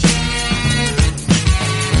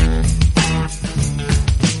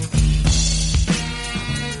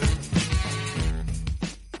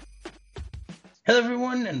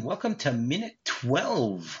everyone, and welcome to minute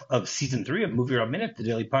 12 of season 3 of MovieRob Minute, the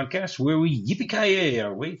daily podcast where we yippee-ki-yay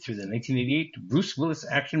our way through the 1988 Bruce Willis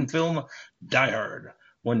action film Die Hard,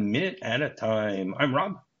 1 minute at a time. I'm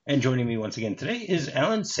Rob, and joining me once again today is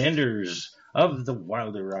Alan Sanders of The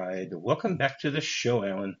Wilder Ride. Welcome back to the show,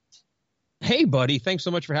 Alan. Hey, buddy. Thanks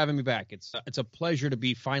so much for having me back. It's a pleasure to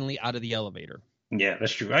be finally out of the elevator. Yeah,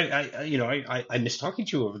 that's true. I missed talking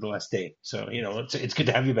to you over the last day, so it's good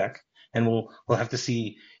to have you back. And we'll have to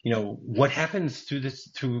see, what happens through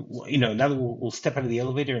now that we'll step out of the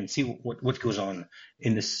elevator and see what goes on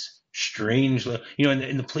in this strange,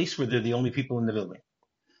 in the place where they're the only people in the building,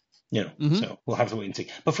 So we'll have to wait and see.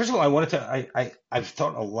 But first of all, I've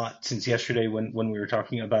thought a lot since yesterday when we were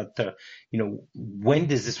talking about, when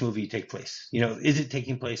does this movie take place? Is it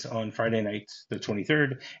taking place on Friday night, the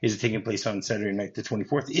 23rd? Is it taking place on Saturday night, the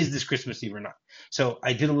 24th? Is this Christmas Eve or not? So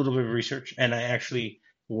I did a little bit of research, and I actually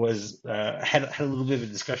had a little bit of a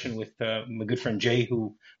discussion with my good friend Jay,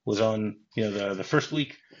 who was on the first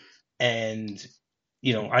week, and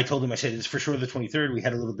I told him, I said it's for sure the 23rd. We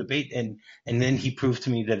had a little debate, and then he proved to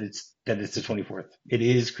me that it's the 24th. It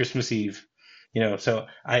is Christmas Eve, So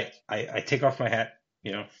I take off my hat,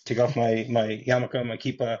 take off my yarmulke, my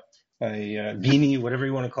kippah, my beanie, whatever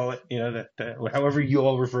you want to call it, however you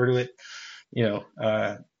all refer to it,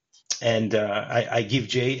 And I give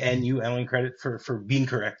Jay and you, Alan, credit for being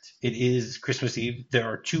correct. It is Christmas Eve. There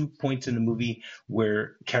are 2 points in the movie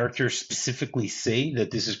where characters specifically say that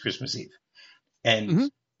this is Christmas Eve. And,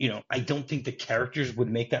 I don't think the characters would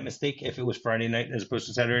make that mistake if it was Friday night as opposed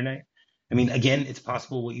to Saturday night. I mean, again, it's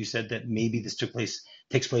possible what you said, that maybe this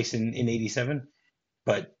takes place in 87.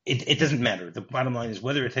 But it doesn't matter. The bottom line is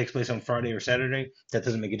whether it takes place on Friday or Saturday, that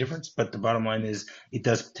doesn't make a difference. But the bottom line is it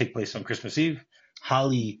does take place on Christmas Eve.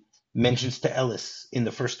 Holly mentions to Ellis in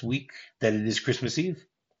the first week that it is Christmas Eve,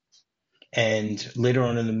 and later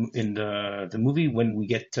on in the movie, when we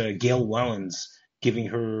get Gail Wallens giving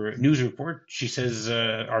her news report, she says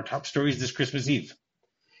our top story is this Christmas Eve.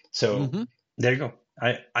 So there you go.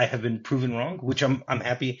 I have been proven wrong, which I'm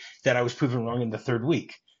happy that I was proven wrong in the third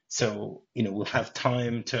week. So we'll have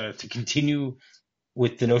time to continue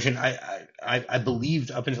with the notion. I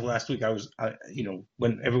believed up until last week,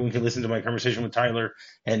 when everyone can listen to my conversation with Tyler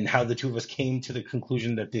and how the two of us came to the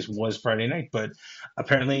conclusion that this was Friday night, but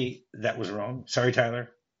apparently that was wrong. Sorry,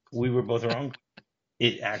 Tyler. We were both wrong.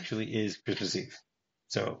 It actually is Christmas Eve.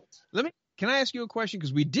 So can I ask you a question?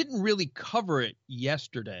 Because we didn't really cover it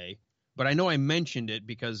yesterday, but I know I mentioned it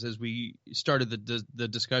because as we started the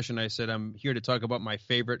discussion, I said, I'm here to talk about my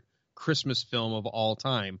favorite Christmas film of all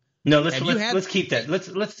time. No, let's keep that.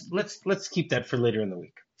 Let's keep that for later in the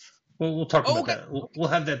week. We'll talk about that. We'll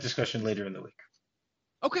have that discussion later in the week.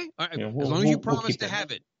 Okay, all right. As long as you promise to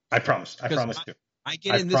have it. I promise. I promise to. I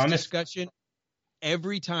get in this discussion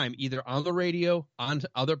every time, either on the radio, on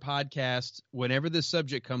other podcasts, whenever this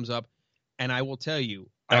subject comes up, and I will tell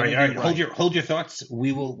you. All right. Hold your thoughts.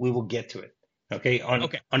 We will get to it. Okay.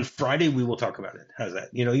 On Friday we will talk about it. How's that?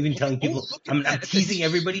 Even telling people. I'm teasing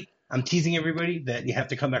everybody. I'm teasing everybody that you have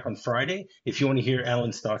to come back on Friday if you want to hear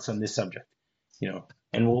Alan's thoughts on this subject,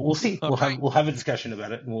 and we'll see. Okay. We'll have a discussion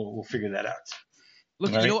about it, and we'll figure that out.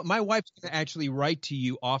 Look, you know what? My wife's going to actually write to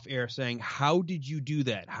you off air saying, how did you do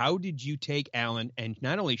that? How did you take Alan and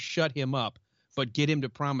not only shut him up, but get him to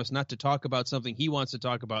promise not to talk about something he wants to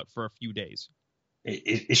talk about for a few days?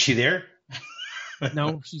 Is she there?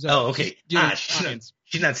 No, she's. Oh, okay.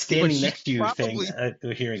 She's not standing next to you saying,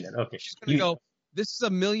 hearing that. Okay. She's going to go, this is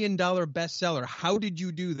 $1 million bestseller. How did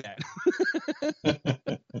you do that?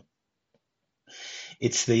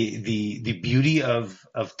 It's the beauty of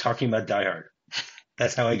talking about Die Hard.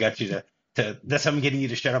 That's how I got you that's how I'm getting you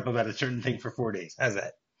to shut up about a certain thing for 4 days. How's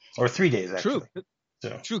that? Or 3 days, actually.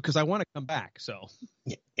 True, because I want to come back. So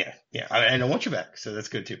yeah. I want you back, so that's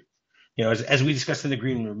good too. As we discussed in the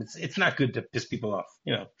green room, it's not good to piss people off.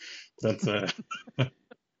 That's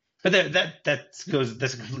but that's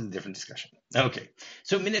a completely different discussion. Okay,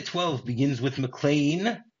 so minute 12 begins with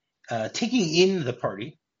McClane taking in the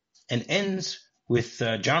party and ends with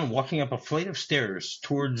John walking up a flight of stairs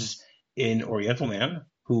towards an Oriental man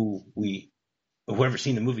whoever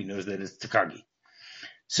seen the movie knows that it's Takagi.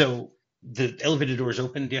 So the elevator doors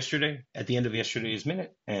opened yesterday at the end of yesterday's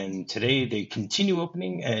minute, and today they continue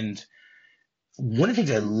opening. And one of the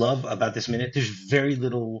things I love about this minute, there's very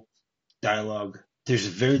little dialogue. There's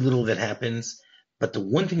very little that happens. But the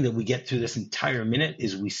one thing that we get through this entire minute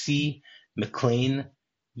is we see McClane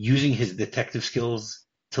using his detective skills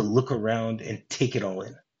to look around and take it all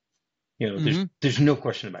in. There's no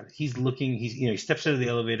question about it. He's looking. He steps out of the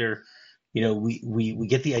elevator. We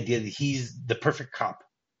get the idea that he's the perfect cop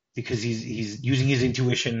because he's using his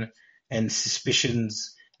intuition and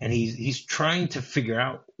suspicions, and he's trying to figure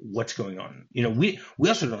out what's going on. We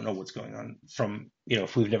also don't know what's going on from,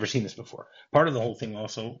 if we've never seen this before. Part of the whole thing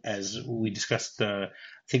also, as we discussed, I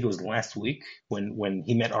think it was last week when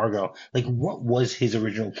he met Argyle, like, what was his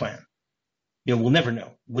original plan? We'll never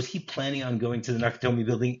know. Was he planning on going to the Nakatomi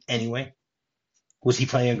building anyway? Was he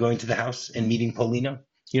planning on going to the house and meeting Paulina?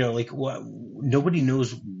 What? Nobody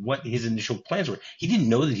knows what his initial plans were. He didn't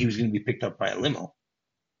know that he was going to be picked up by a limo.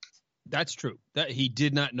 That's true. That he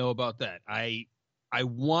did not know about that. I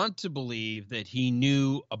want to believe that he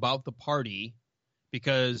knew about the party,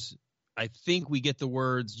 because I think we get the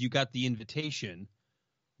words, "You got the invitation,"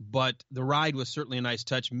 but the ride was certainly a nice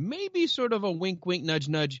touch. Maybe sort of a wink, wink, nudge,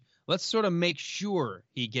 nudge. Let's sort of make sure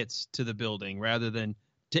he gets to the building rather than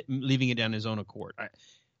leaving it on his own accord.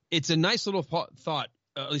 It's a nice little thought,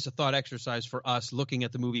 at least a thought exercise for us looking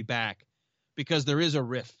at the movie back, because there is a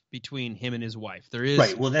rift between him and his wife. There is,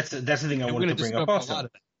 right. Well, that's the thing I wanted to bring up also.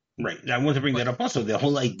 Right. I want to bring that up also. The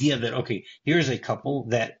whole idea that, okay, here's a couple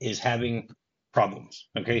that is having problems.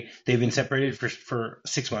 Okay. They've been separated for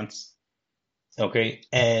 6 months. Okay.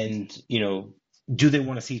 And, do they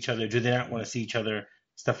want to see each other? Do they not want to see each other?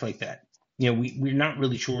 Stuff like that. We're not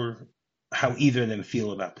really sure how either of them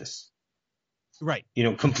feel about this. Right.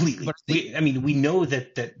 Completely. We know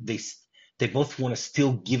that they both want to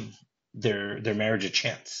still give their marriage a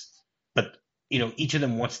chance, but each of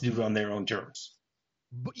them wants to do it on their own terms.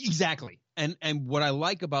 Exactly. And what I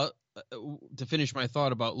like about, to finish my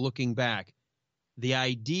thought about looking back, the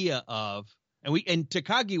idea of, and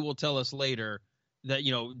Takagi will tell us later that,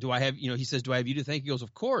 do I have, he says, do I have you to thank? He goes,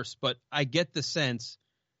 of course. But I get the sense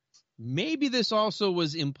maybe this also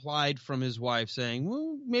was implied from his wife saying,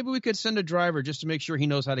 well, maybe we could send a driver just to make sure he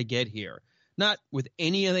knows how to get here. Not with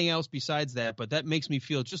anything else besides that, but that makes me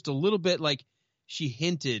feel just a little bit like she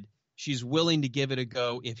hinted she's willing to give it a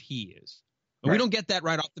go if he is. Right. We don't get that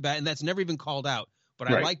right off the bat, and that's never even called out. But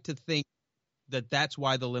right. I like to think that that's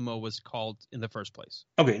why the limo was called in the first place.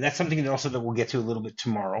 Okay, that's something also that we'll get to a little bit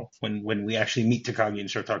tomorrow when we actually meet Takagi and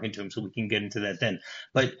start talking to him, so we can get into that then.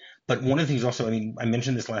 But one of the things also, I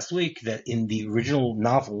mentioned this last week, that in the original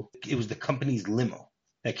novel, it was the company's limo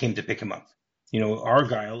that came to pick him up.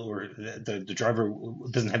 Argyle, or the driver,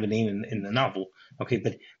 doesn't have a name in the novel. Okay,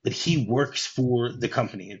 but he works for the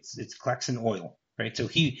company. It's Claxon Oil, right? So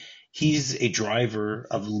he's a driver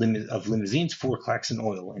of limousines for Claxon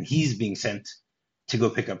Oil, and he's being sent to go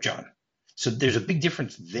pick up John. So there's a big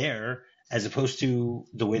difference there, as opposed to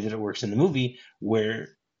the way that it works in the movie,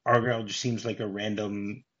 where Argyle just seems like a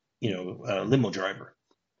random, limo driver.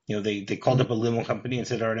 They called up a limo company and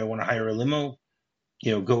said, all right, I want to hire a limo.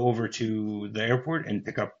 Go over to the airport and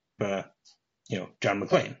pick up, John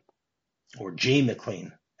McClane, or Jay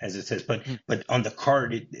McClane, as it says. But on the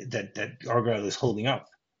card that Argyle is holding up,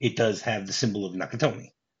 it does have the symbol of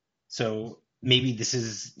Nakatomi. So maybe this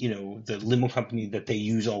is, the limo company that they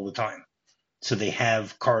use all the time. So they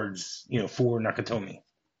have cards, for Nakatomi.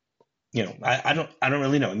 I don't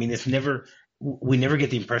really know. We never get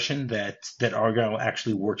the impression that Argyle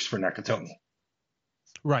actually works for Nakatomi.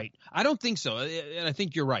 Right. I don't think so. And I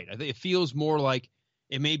think you're right. I think it feels more like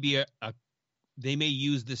it may be they may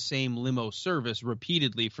use the same limo service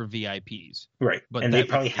repeatedly for VIPs. Right. But they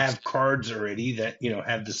probably have cards already that,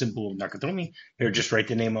 have the symbol of Nakatomi. Or just write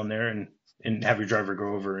the name on there and have your driver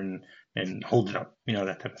go over and hold it up,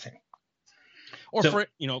 that type of thing. Or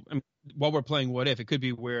while we're playing What If, it could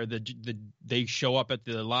be where they show up at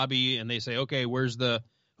the lobby and they say, okay,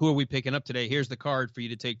 who are we picking up today? Here's the card for you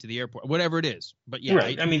to take to the airport, whatever it is. But yeah,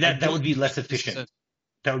 right. That would be less efficient.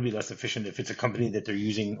 That would be less efficient if it's a company that they're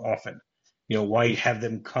using often. Why have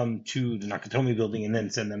them come to the Nakatomi building and then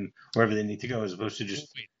send them wherever they need to go, as opposed to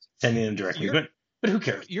just sending them directly? But who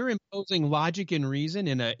cares? You're imposing logic and reason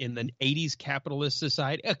in the 80s capitalist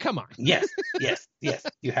society. Come on. Yes.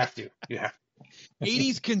 You have to.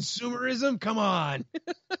 80s consumerism. Come on.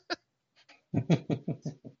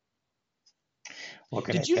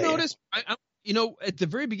 Did you notice? At the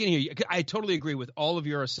very beginning here, I totally agree with all of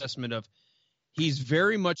your assessment of he's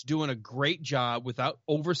very much doing a great job without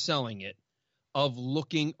overselling it of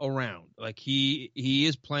looking around. Like he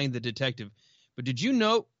is playing the detective. But did you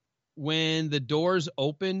note when the doors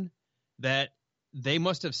open that they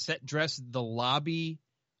must have set dressed the lobby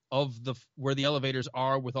of where the elevators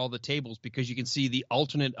are with all the tables, because you can see the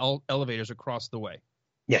alternate elevators across the way?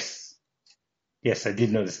 Yes, I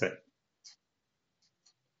did notice that.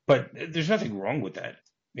 But there's nothing wrong with that,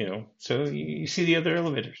 so you see the other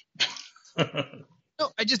elevators.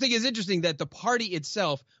 No, I just think it's interesting that the party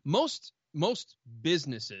itself, most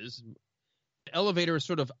businesses, elevator is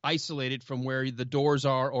sort of isolated from where the doors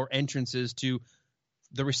are or entrances to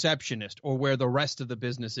the receptionist or where the rest of the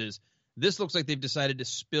business is. This looks like they've decided to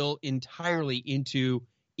spill entirely into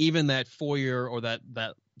even that foyer or that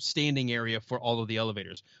standing area for all of the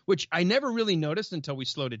elevators, which I never really noticed until we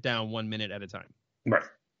slowed it down 1 minute at a time. Right.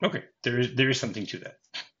 Okay. There is something to that.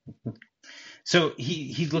 So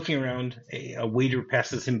he's looking around. A waiter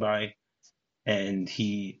passes him by, and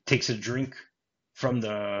he takes a drink from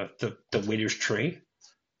the waiter's tray,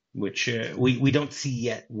 which we don't see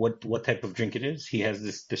yet what type of drink it is. He has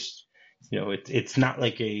this it's not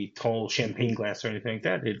like a tall champagne glass or anything like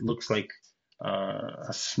that. It looks like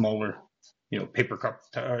a smaller paper cup,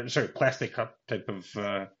 plastic cup type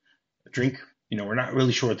of drink. We're not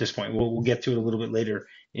really sure at this point. We'll get to it a little bit later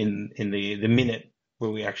in the minute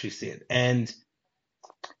where we actually see it. And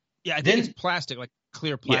yeah, I think it's plastic, like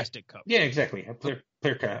clear plastic cup. Yeah, exactly. A clear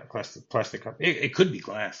plastic cup. It could be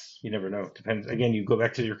glass. You never know. Depends. Again, you go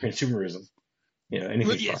back to your consumerism.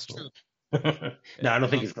 Anything's possible. No, I don't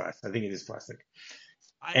think it's glass. I think it is plastic.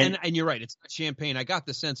 And you're right. It's not champagne. I got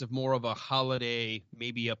the sense of more of a holiday,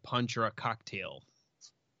 maybe a punch or a cocktail.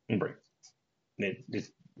 Right.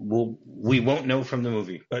 We won't know from the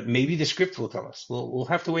movie, but maybe the script will tell us. We'll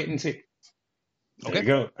have to wait and see. There you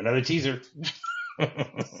go. Another teaser.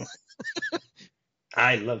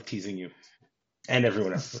 I love teasing you and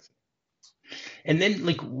everyone else. And then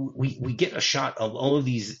we get a shot of all of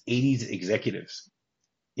these 80s executives,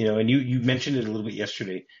 and you mentioned it a little bit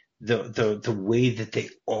yesterday, the way that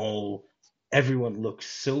everyone looks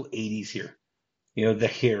so 80s here, the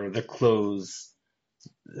hair, the clothes,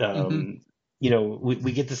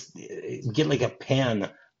 we get like a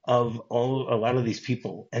pan of a lot of these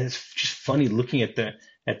people, and it's just funny looking at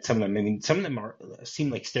some of them. I mean, some of them seem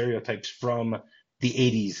like stereotypes from the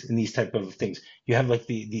 80s and these type of things. You have like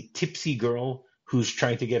the tipsy girl who's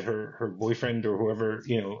trying to get her boyfriend or whoever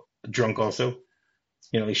drunk also.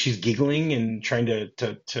 Like she's giggling and trying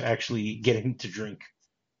to actually get him to drink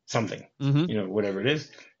something, whatever it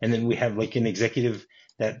is. And then we have like an executive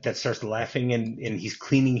that starts laughing and he's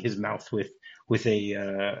cleaning his mouth with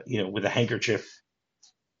a handkerchief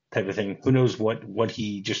type of thing. Who knows what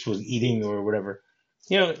he just was eating or whatever.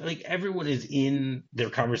 Like everyone is in their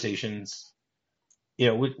conversations.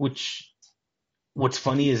 What's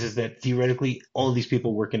funny is that theoretically all of these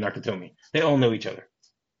people work in Nakatomi. They all know each other.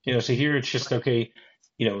 So here it's just okay.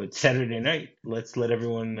 It's Saturday night. Let's let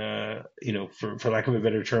everyone, for lack of a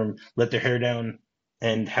better term, let their hair down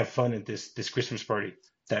and have fun at this Christmas party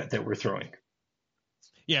that we're throwing.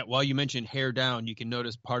 Yeah, while you mentioned hair down, you can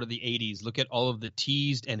notice part of the 80s. Look at all of the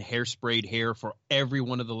teased and hairsprayed hair for every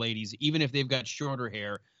one of the ladies. Even if they've got shorter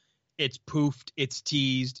hair, it's poofed, it's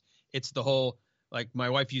teased. It's the whole, like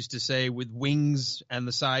my wife used to say, with wings on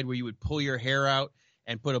the side where you would pull your hair out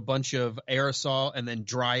and put a bunch of aerosol and then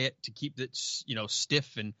dry it to keep it,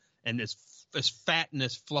 stiff and as fat and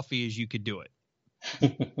as fluffy as you could do it.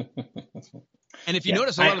 And if you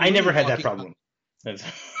notice, I never had that problem.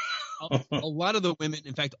 A lot of the women,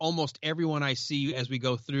 in fact, almost everyone I see as we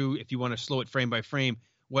go through, if you want to slow it frame by frame,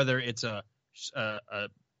 whether it's a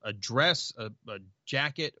dress, a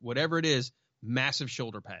jacket, whatever it is, massive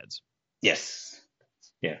shoulder pads. Yes.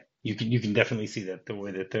 Yeah. You can definitely see that, the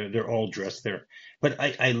way that they're all dressed there. But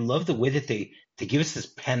I love the way that they give us this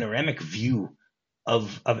panoramic view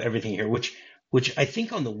of everything here, which I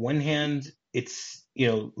think on the one hand, it's,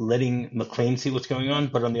 letting McClane see what's going on,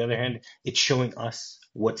 but on the other hand, it's showing us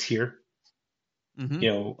what's here,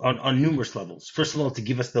 on numerous levels. First of all, to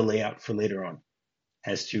give us the layout for later on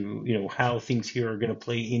as to, how things here are going to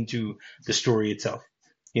play into the story itself.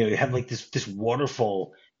 You have like this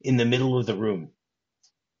waterfall in the middle of the room,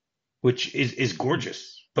 which is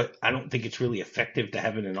gorgeous, but I don't think it's really effective to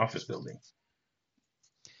have in an office building.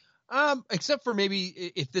 Except for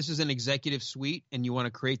maybe if this is an executive suite and you want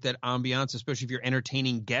to create that ambiance, especially if you're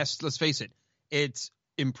entertaining guests. Let's face it, it's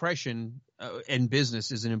impression and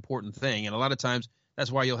business is an important thing. And a lot of times that's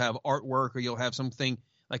why you'll have artwork or you'll have something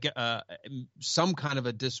like some kind of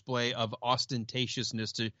a display of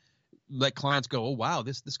ostentatiousness to let clients go, oh, wow,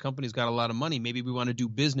 this company's got a lot of money. Maybe we want to do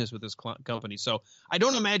business with this company. So I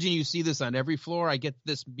don't imagine you see this on every floor. I get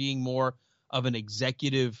this being more of an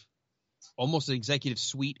almost an executive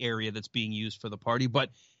suite area that's being used for the party.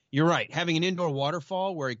 But you're right. Having an indoor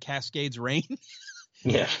waterfall where it cascades rain.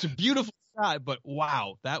 Yeah. It's a beautiful shot, but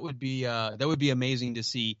wow, that would be amazing to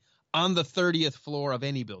see on the 30th floor of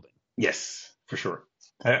any building. Yes, for sure.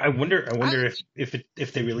 I wonder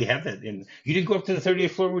if they really have that. You didn't go up to the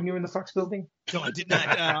 30th floor when you were in the Fox building? No, I did not.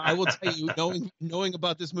 I will tell you, knowing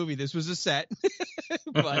about this movie, this was a set.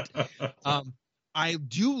 But I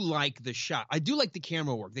do like the shot. I do like the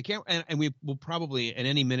camera work. The camera, and we will probably in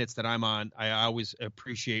any minutes that I'm on, I always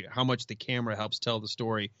appreciate how much the camera helps tell the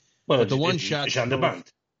story. Well, But the one it's shot, Jean de Bont.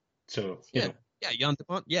 So yeah, Jan de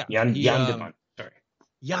Bont, yeah, Jan he, de Bont. Sorry,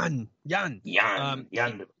 Jan, Jan de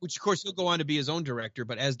Bont. which of course he'll go on to be his own director,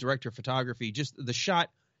 but as director of photography, just the shot.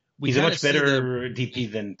 He's a much better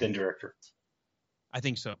DP than director. I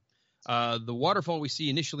think so. The waterfall we see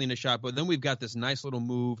initially in the shot, but then we've got this nice little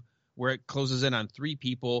move where it closes in on three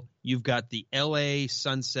people. You've got the LA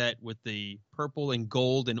sunset with the purple and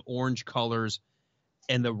gold and orange colors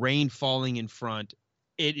and the rain falling in front.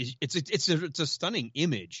 It's a stunning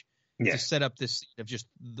image to set up this scene of just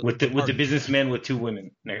with the businessman with two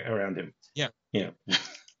women around him. Yeah.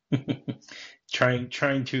 trying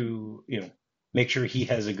to, make sure he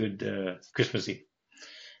has a good Christmas Eve.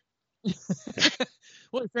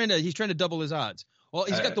 Well, he's trying to double his odds. Well,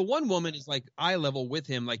 he's got the one woman is like eye level with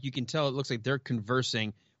him. Like you can tell it looks like they're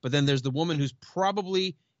conversing. But then there's the woman who's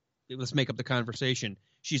probably, let's make up the conversation.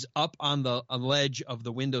 She's up on the ledge of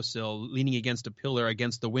the windowsill, leaning against a pillar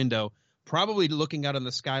against the window, probably looking out on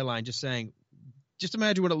the skyline, just saying, just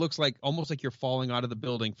imagine what it looks like, almost like you're falling out of the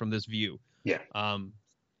building from this view. Yeah.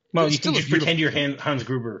 Well, you can just pretend you're Hans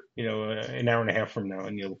Gruber, an hour and a half from now,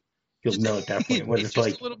 and you'll know at that point what it's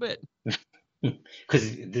like. A little bit. Because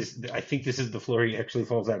I think this is the floor he actually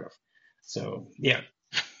falls out of. So yeah.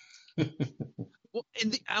 Well,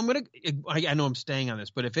 I know I'm staying on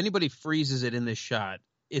this, but if anybody freezes it in this shot,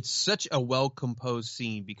 it's such a well composed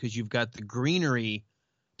scene because you've got the greenery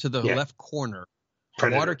to the left corner,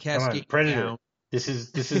 Predator. Water cascade Predator. down. This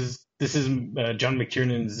is John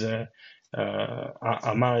McTiernan's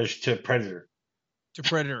homage to Predator. To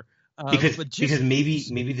Predator. Because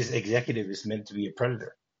maybe this executive is meant to be a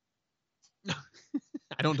predator.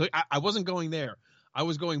 I wasn't going there. I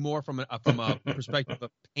was going more from a perspective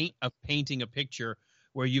of painting a picture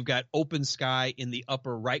where you've got open sky in the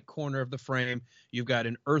upper right corner of the frame, you've got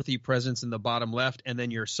an earthy presence in the bottom left, and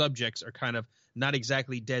then your subjects are kind of not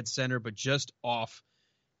exactly dead center, but just off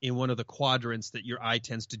in one of the quadrants that your eye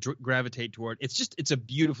tends to gravitate toward. It's a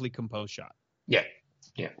beautifully composed shot. Yeah,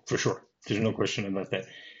 for sure. There's no question about that.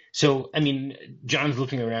 So, I mean, John's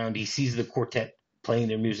looking around. He sees the quartet playing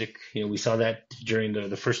their music. We saw that during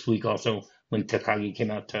the first week also when Takagi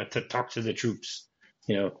came out to talk to the troops,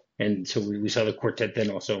 and so we saw the quartet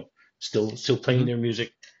then also still playing their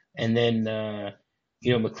music. And then,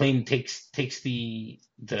 McClane takes the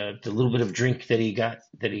little bit of drink that he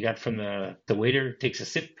got from the waiter, takes a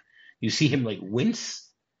sip. You see him like wince.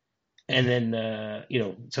 And then,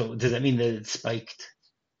 so does that mean that it's spiked?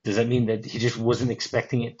 Does that mean that he just wasn't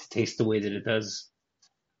expecting it to taste the way that it does?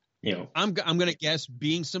 I'm going to guess,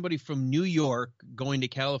 being somebody from New York going to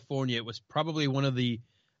California, it was probably one of a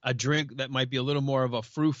drink that might be a little more of a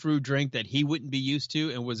frou-frou drink that he wouldn't be used to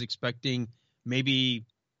and was expecting he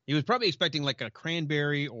was probably expecting like a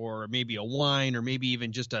cranberry or maybe a wine or maybe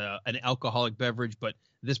even just an alcoholic beverage. But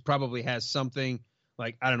this probably has something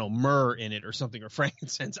like, I don't know, myrrh in it or something, or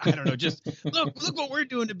frankincense. I don't know. Just look what we're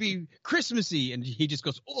doing to be Christmassy. And he just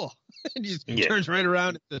goes, oh, and he just turns right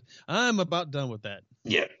around and says, I'm about done with that.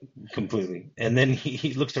 Yeah, completely. And then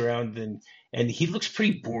he looks around and he looks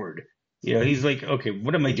pretty bored. He's like, okay,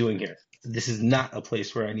 what am I doing here? This is not a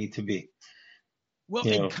place where I need to be. Well,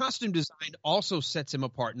 and costume design also sets him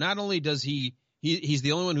apart. Not only does he's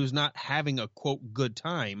the only one who's not having a quote good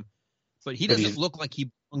time, but he doesn't look like he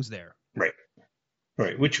belongs there. Right.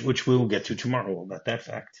 Which we'll get to tomorrow about that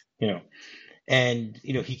fact. And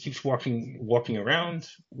he keeps walking around.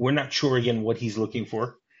 We're not sure again what he's looking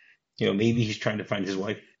for. Maybe he's trying to find his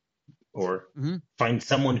wife or find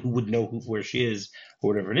someone who would know where she is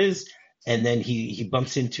or whatever it is. And then he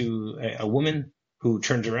bumps into a woman who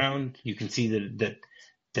turns around. You can see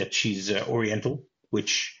that she's Oriental,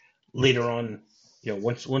 which later on,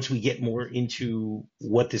 once we get more into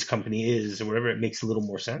what this company is or whatever, it makes a little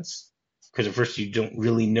more sense. Because at first you don't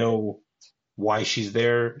really know why she's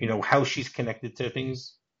there, how she's connected to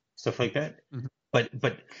things, stuff like that. Mm-hmm.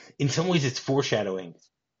 But in some ways it's foreshadowing.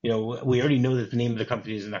 We already know that the name of the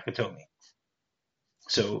company is Nakatomi.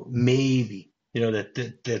 So maybe,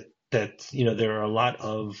 that there are a lot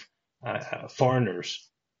of foreigners,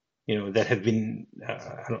 that have been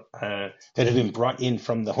brought in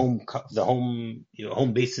from the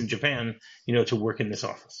home base in Japan, to work in this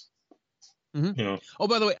office. Mm-hmm. Oh,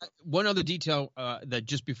 by the way, one other detail that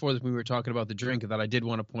just before this we were talking about the drink that I did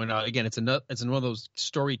want to point out. Again, it's one of those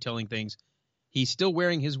storytelling things. He's still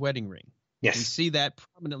wearing his wedding ring. Yes. We see that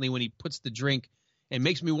prominently when he puts the drink. It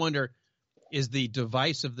makes me wonder, is the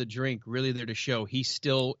device of the drink really there to show he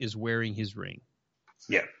still is wearing his ring?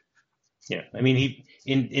 Yeah. Yeah, I mean, he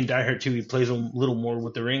in Die Hard 2, he plays a little more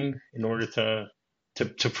with the ring in order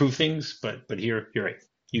to prove things, but here you're right.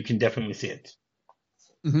 You can definitely see it.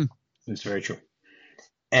 Mm-hmm. It's very true.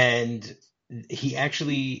 And he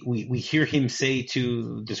actually, we hear him say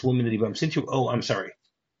to this woman that he bumps into, "Oh, I'm sorry."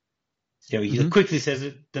 You know, he Mm-hmm. quickly says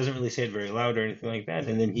it, doesn't really say it very loud or anything like that,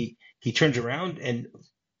 and then he turns around and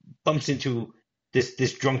bumps into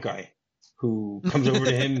this drunk guy who comes over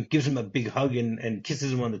to him, gives him a big hug and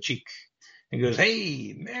kisses him on the cheek, and goes,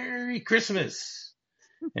 "Hey, Merry Christmas!"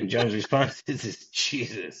 And John's response is,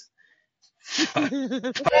 "Jesus, fuck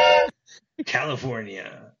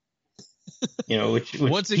California." You know, which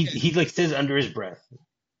Once again, he like says under his breath.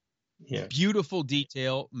 Yeah. Beautiful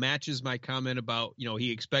detail, matches my comment about,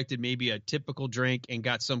 he expected maybe a typical drink and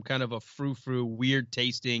got some kind of a frou-frou, weird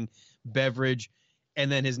tasting beverage.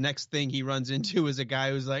 And then his next thing he runs into is a guy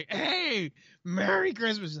who's like, "Hey, Merry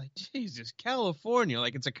Christmas." He's like, Jesus, California.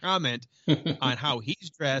 Like, it's a comment on how he's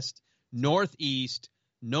dressed, Northeast,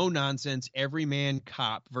 no nonsense, everyman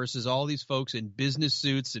cop versus all these folks in business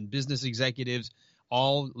suits and business executives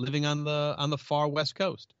all living on the far West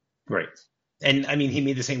Coast. Right. And I mean, he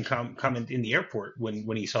made the same comment in the airport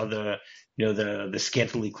when he saw the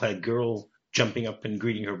scantily clad girl jumping up and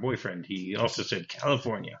greeting her boyfriend. He also said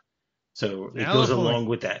California. So it goes along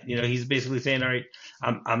with that. You know, he's basically saying, "All right,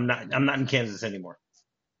 I'm not in Kansas anymore."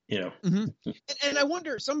 You know. Mm-hmm. And I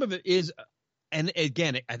wonder, some of it is, and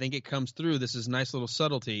again, I think it comes through. This is nice little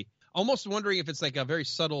subtlety. Almost wondering if it's like a very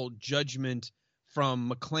subtle judgment from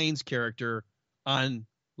McClane's character on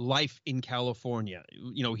life in California.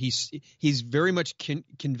 You know, he's very much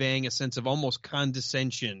conveying a sense of almost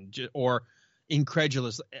condescension or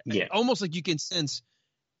incredulous. Yeah. Almost like you can sense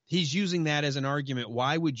he's using that as an argument.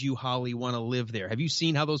 Why would you, Holly, want to live there? Have you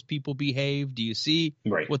seen how those people behave? Do you see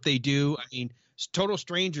what they do? I mean, total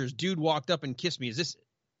strangers. Dude walked up and kissed me.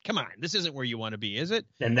 Come on, this isn't where you want to be, is it?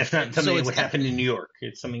 And that's not something that would happen in New York.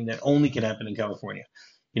 It's something that only can happen in California.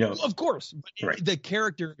 You know, of course, the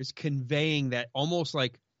character is conveying that almost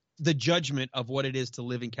like the judgment of what it is to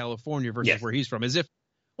live in California versus where he's from, as if,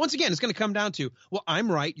 once again, it's going to come down to, well, I'm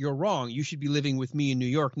right, you're wrong. You should be living with me in New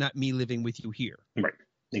York, not me living with you here. Right.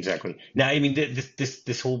 Exactly. Now, I mean,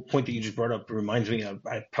 this whole point that you just brought up reminds me of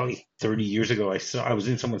probably 30 years ago. I was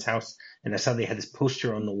in someone's house and I saw they had this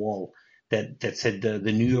poster on the wall that said the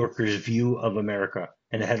New Yorker's view of America,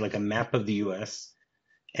 and it had like a map of the U.S.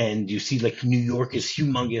 and you see like New York is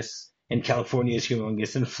humongous and California is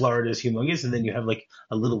humongous and Florida is humongous, and then you have like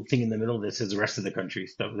a little thing in the middle that says the rest of the country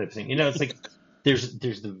stuff. That thing, you know, it's like there's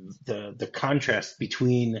the contrast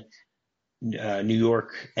between New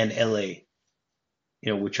York and L.A.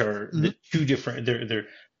 You know, which are the two different. They're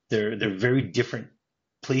very different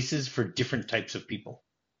places for different types of people.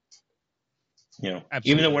 You know,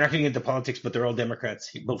 absolutely. Even though we're not going to get into politics, but they're all Democrats,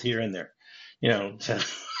 both here and there. You know, so.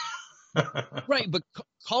 Right, but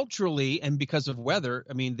culturally and because of weather,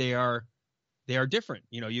 I mean, they are different.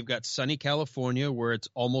 You know, you've got sunny California where it's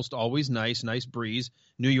almost always nice breeze.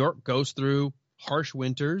 New York goes through harsh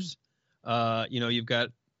winters. You know, you've got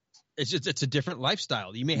it's a different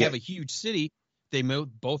lifestyle. You may have a huge city. They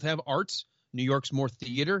both have arts. New York's more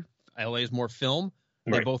theater. LA is more film.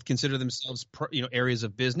 They both consider themselves, areas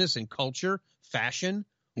of business and culture, fashion,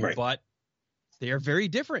 but they are very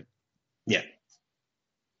different. Yeah.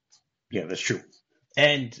 Yeah, that's true.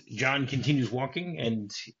 And John continues walking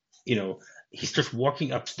and, you know, he starts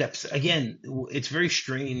walking up steps. Again, it's very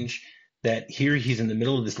strange that here he's in the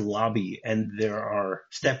middle of this lobby and there are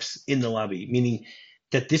steps in the lobby, meaning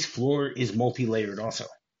that this floor is multi-layered also.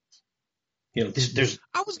 You know, there's.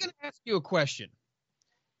 I was going to ask you a question.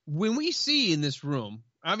 When we see in this room,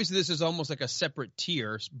 obviously this is almost like a separate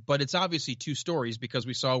tier, but it's obviously 2 stories because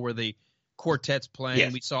we saw where the quartet's playing.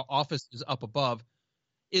 Yes. We saw offices up above.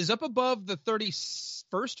 Is up above the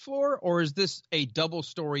 31st floor, or is this a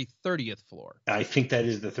double-story 30th floor? I think that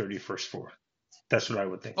is the 31st floor. That's what I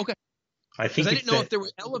would think. Okay. I didn't know if there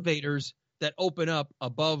were elevators that open up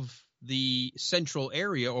above the central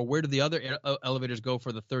area, or where do the other elevators go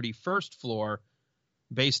for the 31st floor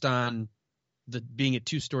based on being a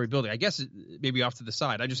 2-story building? I guess maybe off to the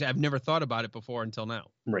side. I've never thought about it before until now.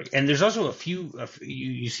 Right. And there's also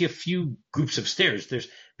you see a few groups of stairs. There's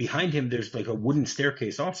behind him, there's like a wooden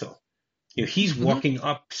staircase also. You know, he's walking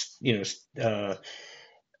up,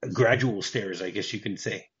 gradual stairs, I guess you can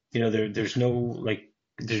say. You know, there's no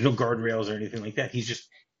guardrails or anything like that. He's just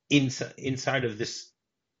inside of this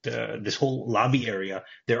whole lobby area.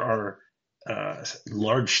 There are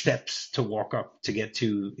large steps to walk up to get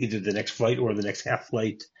to either the next flight or the next half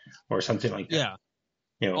flight or something like that. Yeah.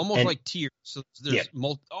 You know, almost like tiers. So there's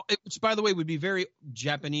which, by the way, would be very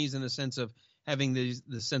Japanese in the sense of having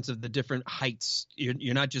the sense of the different heights.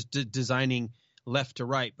 You're not just designing left to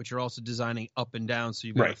right, but you're also designing up and down. So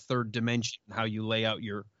you've got a third dimension, how you lay out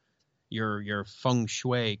your feng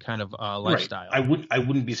shui kind of lifestyle. Right. I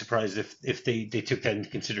wouldn't be surprised if they took that into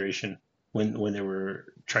consideration when they were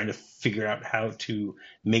trying to figure out how to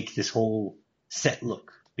make this whole set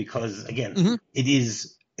look, because again, it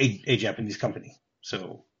is a Japanese company.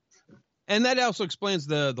 So, and that also explains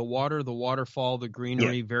the water, the waterfall, the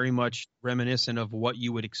greenery, very much reminiscent of what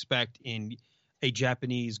you would expect in a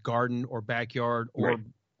Japanese garden or backyard or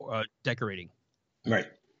decorating. Right.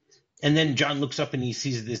 And then John looks up and he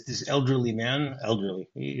sees this elderly man.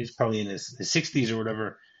 He's probably in his 60s or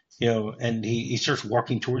whatever, and he starts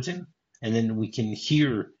walking towards him. And then we can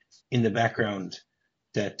hear in the background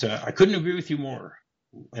that I couldn't agree with you more.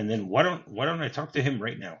 And then why don't I talk to him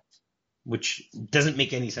right now? Which doesn't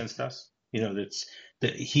make any sense to us.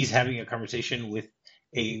 That he's having a conversation with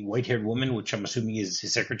a white-haired woman, which I'm assuming is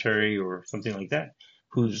his secretary or something like that,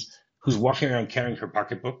 who's walking around carrying her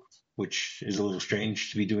pocketbook, which is a little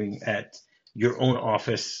strange to be doing at your own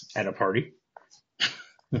office at a party,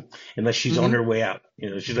 unless she's on her way out.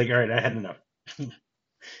 She's like, all right, I had enough.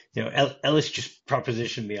 Ellis just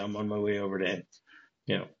propositioned me. I'm on my way over to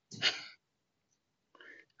him.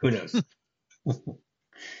 Who knows?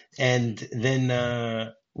 And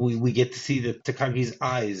then we get to see that Takagi's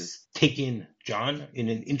eyes take in John in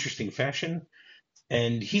an interesting fashion.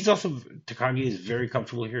 And Takagi is very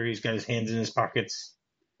comfortable here. He's got his hands in his pockets,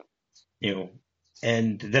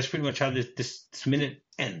 and that's pretty much how this minute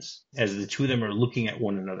ends, as the two of them are looking at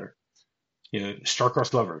one another.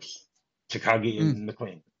 Star-crossed lovers, Takagi and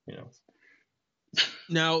McClane.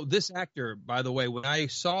 Now, this actor, by the way, when I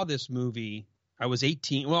saw this movie, I was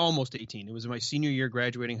 18, well, almost 18. It was my senior year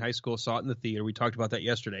graduating high school. Saw it in the theater. We talked about that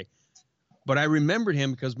yesterday. But I remembered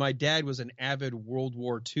him because my dad was an avid World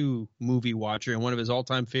War II movie watcher, and one of his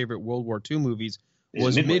all-time favorite World War II movies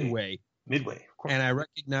was Midway. Midway, of course. And I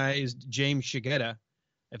recognized James Shigeta,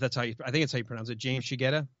 if that's I think it's how you pronounce it, James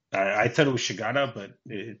Shigeta. I thought it was Shigeta, but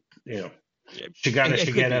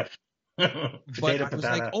Shigeta. But I was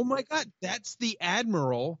like, oh my God, that's the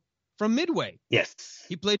Admiral from Midway. Yes.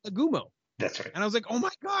 He played Nagumo. That's right. And I was like, oh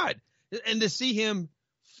my God. And to see him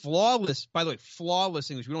flawless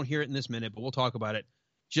English, we don't hear it in this minute, but we'll talk about it.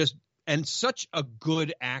 And such a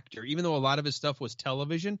good actor, even though a lot of his stuff was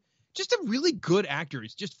television, just a really good actor.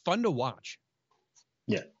 He's just fun to watch.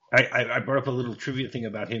 Yeah. I brought up a little trivia thing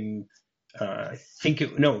about him. I think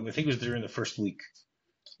it was during the first week,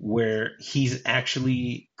 where he's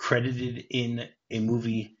actually credited in a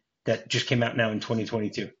movie that just came out now in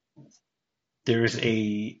 2022. There's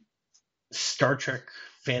a Star Trek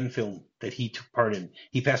fan film that he took part in.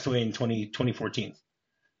 He passed away in 2014.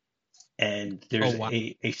 And there's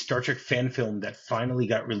a Star Trek fan film that finally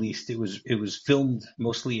got released. It was filmed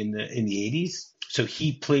mostly in the 80's. So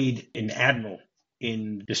he played an admiral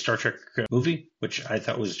in the Star Trek movie, which I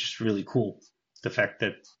thought was just really cool. The fact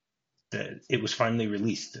that it was finally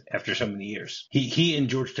released after so many years. He and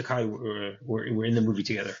George Takei were in the movie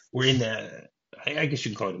together. We're in the, I guess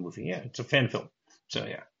you can call it a movie. Yeah, it's a fan film. So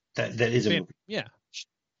yeah, that is a movie. Yeah.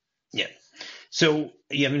 Yeah. So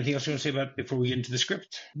you have anything else you want to say about it before we get into the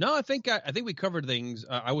script? No, I think we covered things.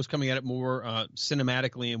 I was coming at it more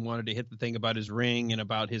cinematically and wanted to hit the thing about his ring and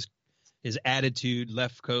about his attitude,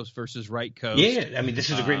 left coast versus right coast. Yeah, I mean, this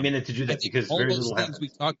is a great minute to do that because very little happens. We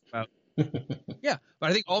talked about. Yeah, but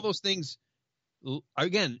I think all those things,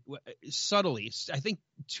 again, subtly. I think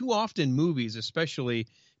too often movies, especially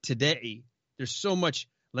today, there's so much.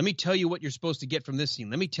 Let me tell you what you're supposed to get from this scene.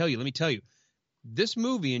 Let me tell you. This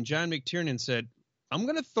movie, and John McTiernan said, I'm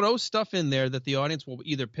going to throw stuff in there that the audience will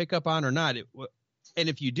either pick up on or not. And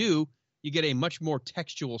if you do, you get a much more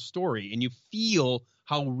textual story, and you feel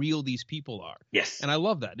how real these people are. Yes. And I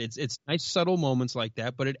love that. It's nice, subtle moments like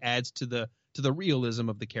that, but it adds to the realism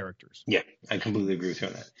of the characters. Yeah, I completely agree with you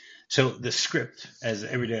on that. So the script, as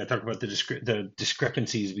every day I talk about the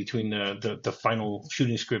discrepancies between the final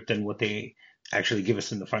shooting script and what they actually give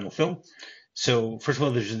us in the final film. So first of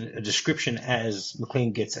all, there's a description as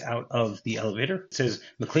McClane gets out of the elevator. It says,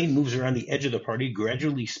 McClane moves around the edge of the party,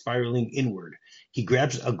 gradually spiraling inward. He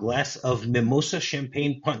grabs a glass of mimosa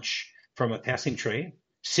champagne punch from a passing tray,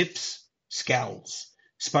 sips, scowls.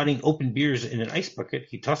 Spotting open beers in an ice bucket,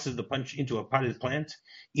 he tosses the punch into a potted plant,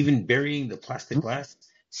 even burying the plastic glass.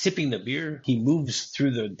 Sipping the beer, he moves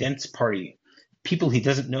through the dense party. People he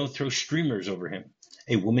doesn't know throw streamers over him.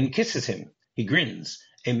 A woman kisses him. He grins.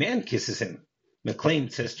 A man kisses him.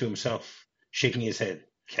 McClane says to himself, shaking his head,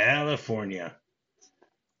 California.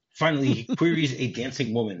 Finally, he queries a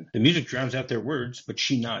dancing woman. The music drowns out their words, but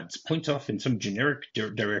she nods, points off in some generic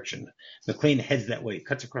direction. McClane heads that way,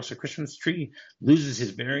 cuts across a Christmas tree, loses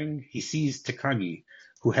his bearing. He sees Takagi,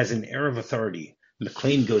 who has an air of authority.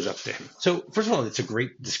 McClane goes up to him. So, first of all, it's a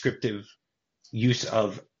great descriptive use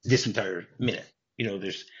of this entire minute.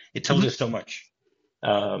 It tells us so much.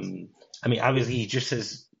 Obviously, he just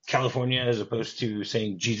says California as opposed to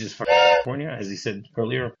saying Jesus fucking California, as he said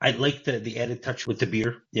earlier. I like the added touch with the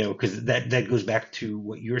beer, because that goes back to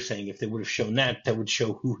what you're saying. If they would have shown that would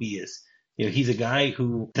show who he is. He's a guy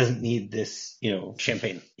who doesn't need this,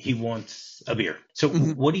 champagne. He wants a beer. So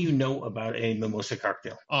what do you know about a mimosa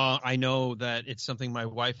cocktail? I know that it's something my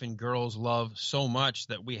wife and girls love so much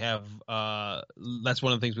that we have, that's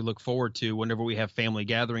one of the things we look forward to whenever we have family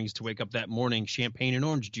gatherings to wake up that morning. Champagne and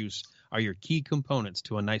orange juice are your key components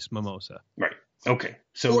to a nice mimosa. Right. Okay.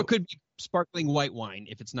 So, or it could be sparkling white wine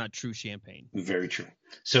if it's not true champagne. Very true.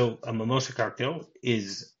 So a mimosa cocktail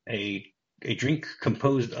is a drink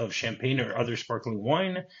composed of champagne or other sparkling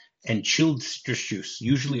wine and chilled citrus juice,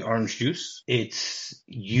 usually orange juice. It's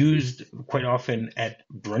used quite often at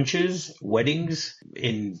brunches, weddings,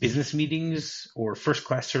 in business meetings, or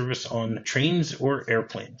first-class service on trains or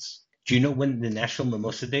airplanes. Do you know when the National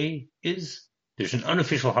Mimosa Day is? There's an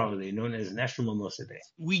unofficial holiday known as National Mimosa Day.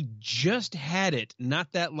 We just had it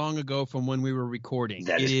not that long ago from when we were recording.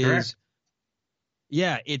 That is correct.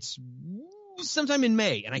 Yeah, it's sometime in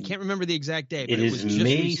May, and I can't remember the exact day. But it is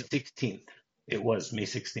May 16th. It was May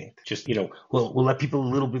 16th. Just, we'll let people a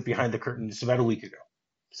little bit behind the curtain. It's about a week ago.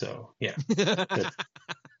 So, yeah,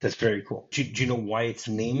 that's very cool. Do you know why it's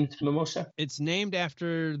named mimosa? It's named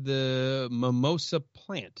after the mimosa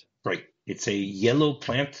plant. Right. It's a yellow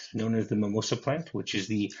plant known as the mimosa plant, which is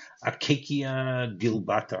the Acacia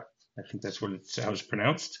dilbata. I think that's how it's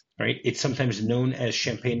pronounced, right? It's sometimes known as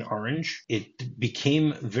champagne orange. It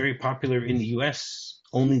became very popular in the U.S.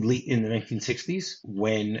 only late in the 1960s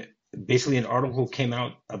when basically an article came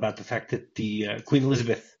out about the fact that the Queen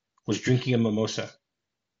Elizabeth was drinking a mimosa,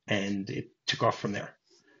 and it took off from there.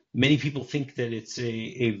 Many people think that it's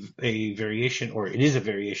a variation, or it is a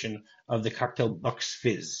variation of the cocktail Buck's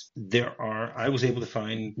Fizz. I was able to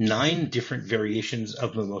find 9 different variations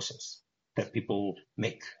of mimosas that people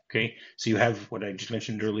make. Okay, so you have what I just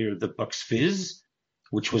mentioned earlier, the Buck's Fizz,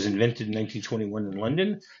 which was invented in 1921 in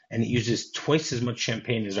London, and it uses twice as much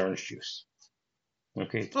champagne as orange juice.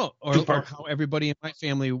 Okay. Oh, or how everybody in my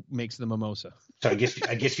family makes the mimosa. So I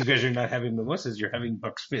guess you guys are not having mimosas; you're having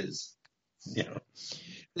Buck's Fizz.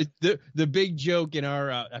 The big joke in our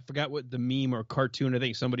I forgot what the meme or cartoon I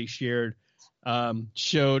think somebody shared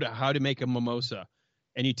showed how to make a mimosa,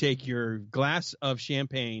 and you take your glass of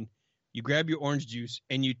champagne, you grab your orange juice,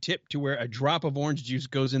 and you tip to where a drop of orange juice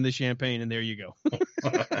goes in the champagne, and there you go.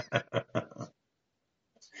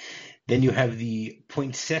 Then you have the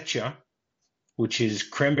poinsettia, which is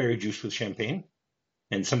cranberry juice with champagne.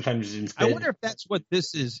 And sometimes instead, I wonder if that's what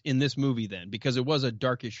this is in this movie then, because it was a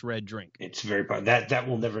darkish red drink. It's very that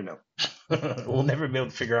we'll never know. We'll never be able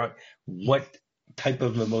to figure out what type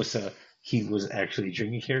of mimosa he was actually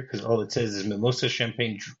drinking here, because all it says is mimosa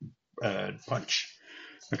champagne punch.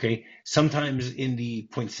 Okay. Sometimes in the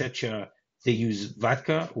poinsettia they use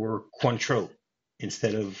vodka or Cointreau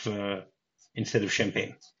instead of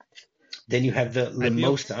champagne. Then you have the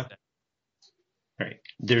limosa. Right.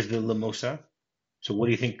 There's the limosa. So what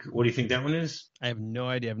do you think? What do you think that one is? I have no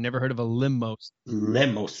idea. I've never heard of a limosa.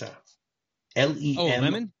 Lemosa. L-E-M. Oh,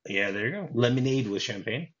 lemon? Yeah, there you go. Lemonade with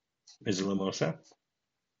champagne is a limosa.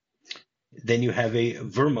 Then you have a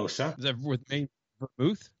vermosa. Is that with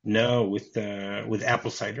vermouth? No, with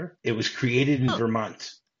apple cider. It was created in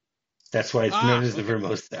Vermont. That's why it's known as the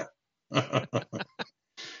vermosa.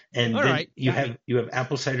 And all then right. you have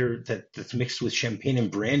apple cider that's mixed with champagne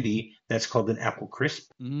and brandy. That's called an apple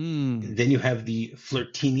crisp. Then you have the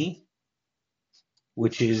flirtini,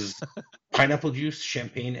 which is pineapple juice,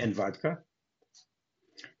 champagne, and vodka.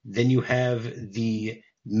 Then you have the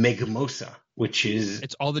megamosa, which is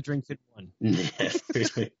it's all the drinks in one. Yes,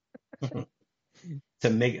 basically. It's a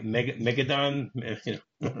megadon.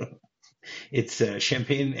 It's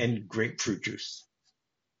champagne and grapefruit juice.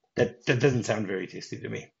 That doesn't sound very tasty to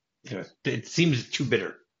me. It seems too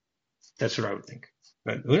bitter. That's what I would think.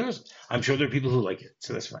 But who knows? I'm sure there are people who like it,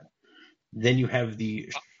 so that's fine. Then you have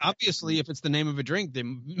the... Obviously, if it's the name of a drink,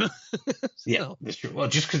 then... Yeah, that's true. Well,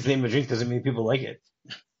 just because the name of a drink doesn't mean people like it.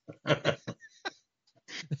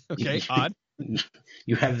 Okay, odd.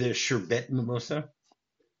 You have the sherbet mimosa,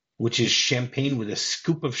 which is champagne with a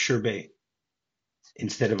scoop of sherbet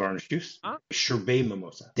instead of orange juice. Sherbet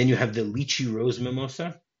mimosa. Then you have the lychee rose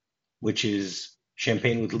mimosa, which is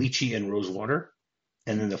champagne with lychee and rose water.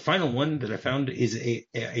 And then the final one that I found is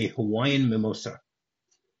a Hawaiian mimosa,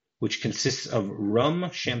 which consists of rum,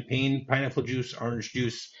 champagne, pineapple juice, orange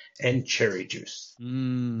juice, and cherry juice.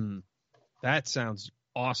 That sounds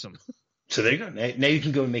awesome. So there you go. Now you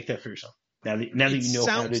can go and make that for yourself. Now that you know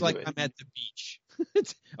how to do it. Sounds like I'm at the beach,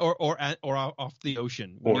 or off the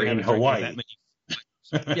ocean, or in Hawaii.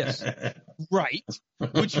 Yes, right.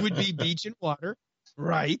 Which would be beach and water,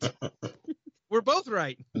 right? We're both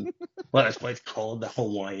right. Well, that's why it's called the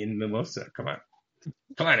Hawaiian mimosa. Come on,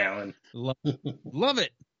 Alan. Love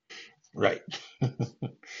it. Right.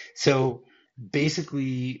 So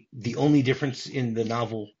basically, the only difference in the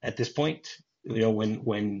novel at this point,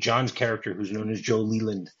 when John's character, who's known as Joe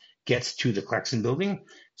Leland, gets to the Claxon building,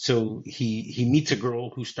 so he meets a girl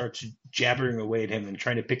who starts jabbering away at him and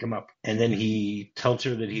trying to pick him up, and then he tells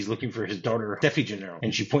her that he's looking for his daughter Steffi Gennaro,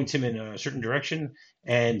 and she points him in a certain direction,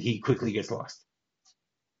 and he quickly gets lost,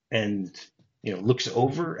 and looks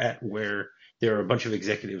over at where there are a bunch of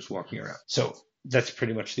executives walking around. So that's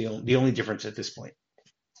pretty much the only difference at this point.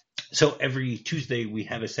 So every Tuesday we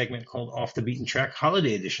have a segment called Off the Beaten Track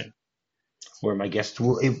Holiday Edition, where my guests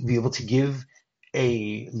will be able to give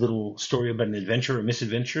a little story about an adventure or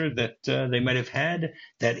misadventure that they might have had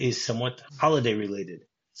that is somewhat holiday related.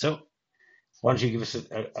 So why don't you give us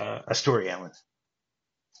a story, Alan?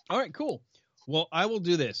 All right, cool. Well, I will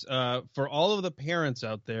do this. For all of the parents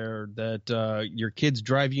out there that your kids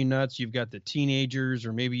drive you nuts, you've got the teenagers,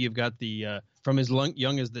 or maybe you've got the from as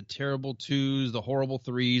young as the terrible 2s, the horrible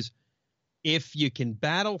 3s. If you can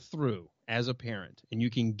battle through as a parent and you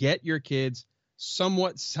can get your kids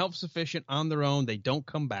somewhat self-sufficient on their own, they don't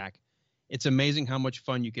come back, it's amazing how much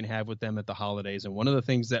fun you can have with them at the holidays. And one of the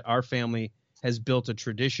things that our family has built a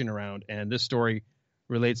tradition around, and this story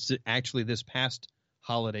relates to actually this past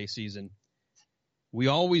holiday season, I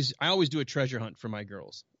always do a treasure hunt for my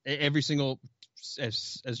girls. Every single,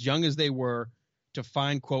 as young as they were, to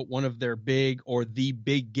find, quote, one of their big or the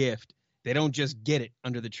big gift. They don't just get it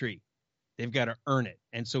under the tree. They've got to earn it.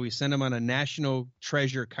 And so we send them on a national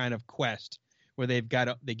treasure kind of quest where they get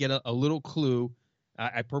a little clue.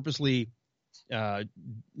 I purposely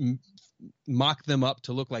mock them up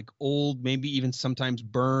to look like old, maybe even sometimes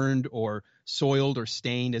burned or soiled or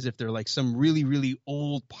stained, as if they're like some really, really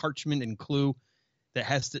old parchment and clue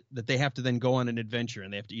that they have to then go on an adventure,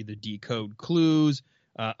 and they have to either decode clues,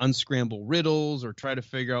 unscramble riddles, or try to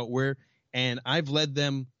figure out where. And I've led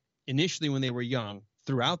them initially when they were young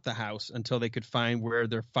throughout the house until they could find where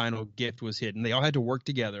their final gift was hidden. They all had to work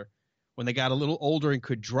together. When they got a little older and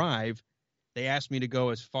could drive, they asked me to go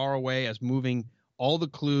as far away as moving all the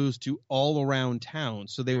clues to all around town.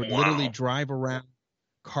 So they would literally drive around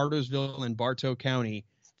Cartersville and Bartow County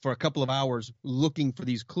for a couple of hours looking for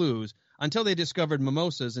these clues until they discovered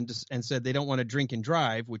mimosas and said they don't want to drink and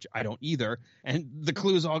drive, which I don't either. And the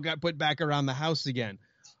clues all got put back around the house again.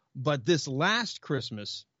 But this last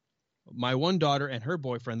Christmas, my one daughter and her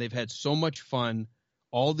boyfriend, they've had so much fun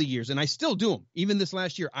all the years. And I still do them. Even this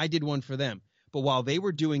last year, I did one for them. But while they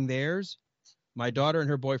were doing theirs, my daughter and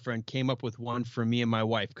her boyfriend came up with one for me and my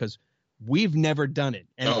wife, because we've never done it.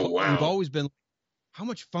 And we've always been, how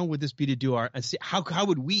much fun would this be to do and see how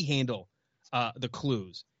would we handle the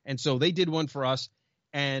clues? And so they did one for us.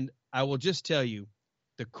 And I will just tell you,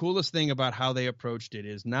 the coolest thing about how they approached it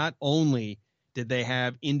is not only did they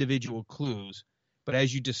have individual clues, but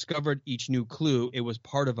as you discovered each new clue, it was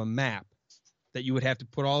part of a map that you would have to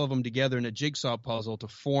put all of them together in a jigsaw puzzle to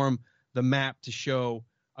form the map to show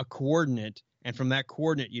a coordinate. And from that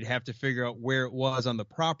coordinate, you'd have to figure out where it was on the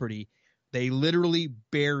property. They literally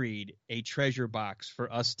buried a treasure box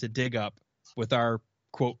for us to dig up with our,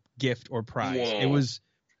 quote, gift or prize. Whoa. It was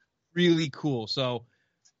really cool. So,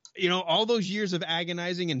 all those years of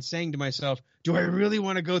agonizing and saying to myself, do I really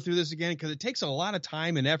want to go through this again? Because it takes a lot of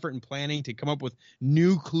time and effort and planning to come up with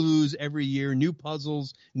new clues every year, new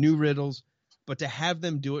puzzles, new riddles. But to have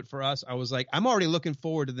them do it for us, I was like, I'm already looking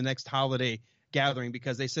forward to the next holiday gathering,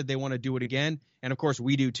 because they said they want to do it again. And of course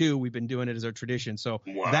we do too. We've been doing it as our tradition. So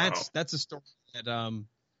that's a story that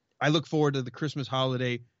I look forward to the Christmas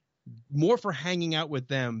holiday more for hanging out with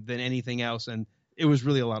them than anything else. And it was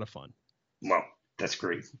really a lot of fun. Wow. That's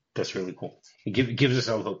great. That's really cool. It gives us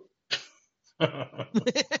all hope.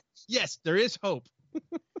 Yes, there is hope.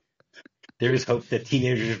 There is hope that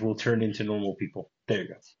teenagers will turn into normal people. There you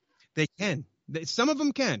go. They can. Some of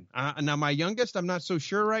them can. Now, my youngest, I'm not so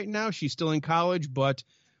sure right now. She's still in college, but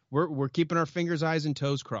we're keeping our fingers, eyes, and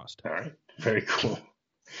toes crossed. All right. Very cool.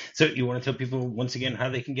 So you want to tell people once again how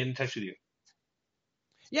they can get in touch with you?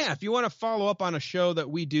 Yeah, if you want to follow up on a show that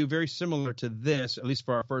we do very similar to this, at least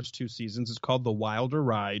for our first 2 seasons, it's called The Wilder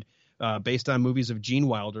Ride. based on movies of Gene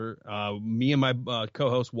Wilder. Me and my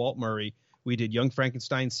co-host Walt Murray, we did Young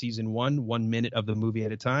Frankenstein season 1 minute of the movie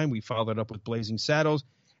at a time. We followed up with Blazing Saddles.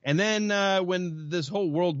 And then when this whole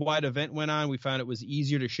worldwide event went on, we found it was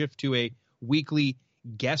easier to shift to a weekly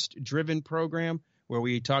guest-driven program where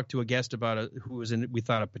we talked to a guest about who was in, we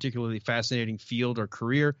thought, a particularly fascinating field or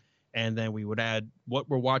career. And then we would add what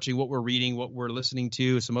we're watching, what we're reading, what we're listening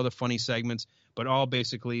to, some other funny segments, but all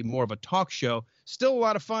basically more of a talk show. Still a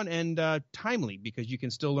lot of fun and timely because you can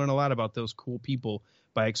still learn a lot about those cool people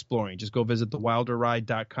by exploring. Just go visit the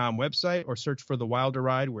wilderride.com website or search for The Wilder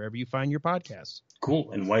Ride wherever you find your podcasts.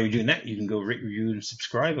 Cool. And while you're doing that, you can go rate, review, and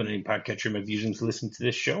subscribe on any podcatcher you might be using to listen to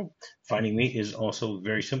this show. Finding me is also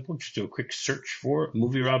very simple. Just do a quick search for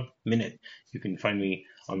MovieRob Minute. You can find me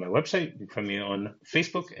on my website, you can find me on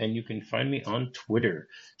Facebook, and you can find me on Twitter.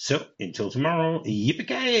 So until tomorrow,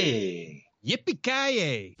 yippee-ki-yay!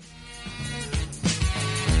 Yippee-ki-yay!